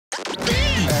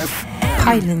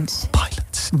Pylons.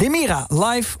 Démira,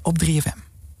 live op 3FM.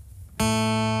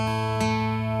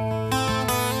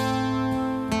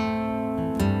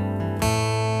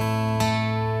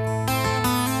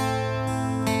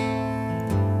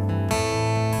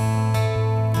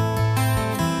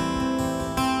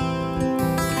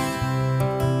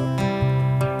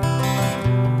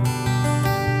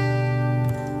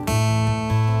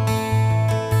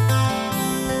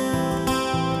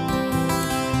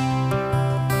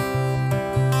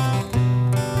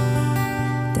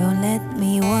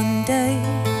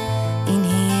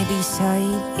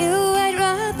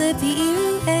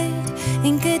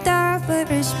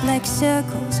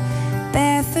 Circles,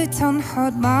 barefoot on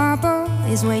hard marble,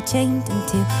 his way chained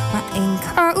into my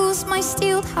ankles, my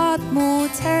steel heart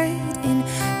mortared in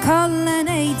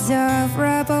colonnades of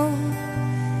rubble.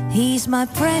 He's my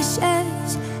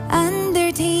precious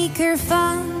undertaker,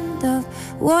 fond of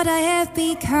what I have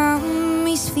become.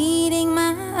 He's feeding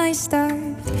my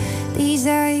starved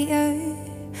desire.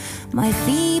 My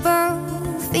feeble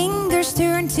fingers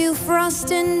turn to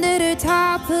frost under the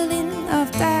toppling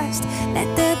of dust. Let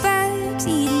the bugs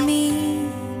eat me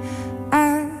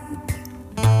up.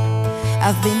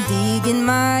 I've been digging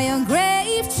my own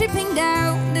grave, tripping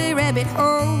down the rabbit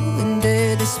hole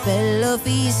under the spell of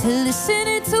these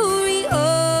hallucinatory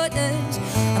odors.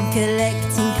 I'm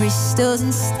collecting crystals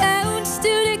and stones to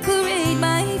decorate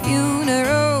my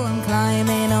funeral. I'm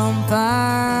climbing on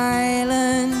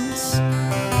pylons.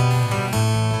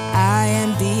 I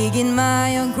am digging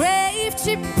my own grave,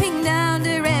 tripping down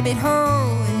the rabbit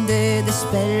hole under the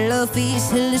spell of these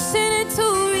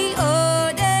hallucinatory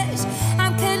odors.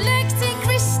 I'm collecting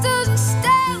crystals and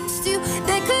stones to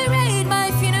decorate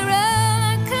my funeral.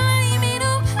 I'm climbing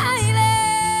on pylons.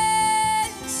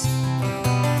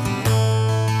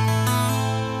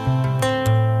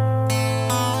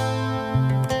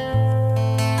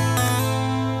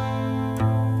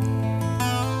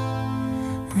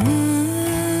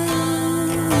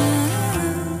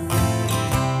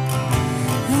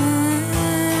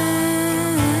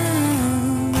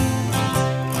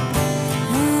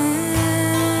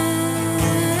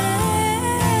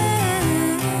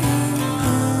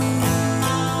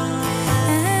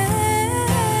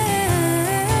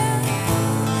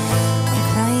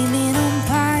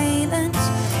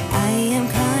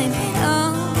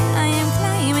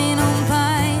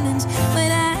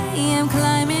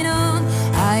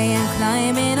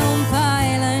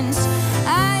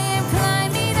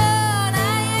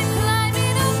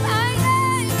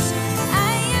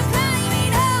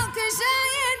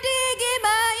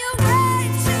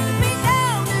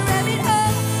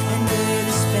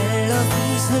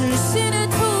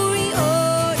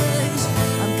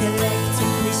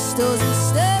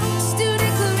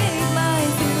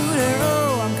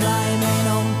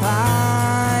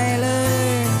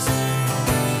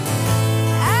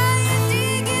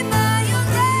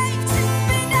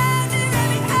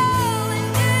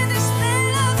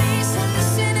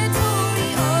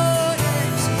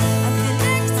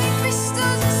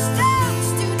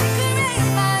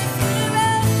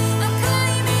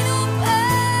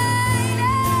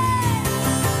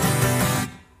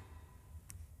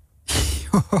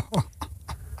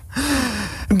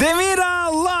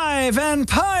 Démira live and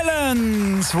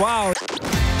Pylons. Wow.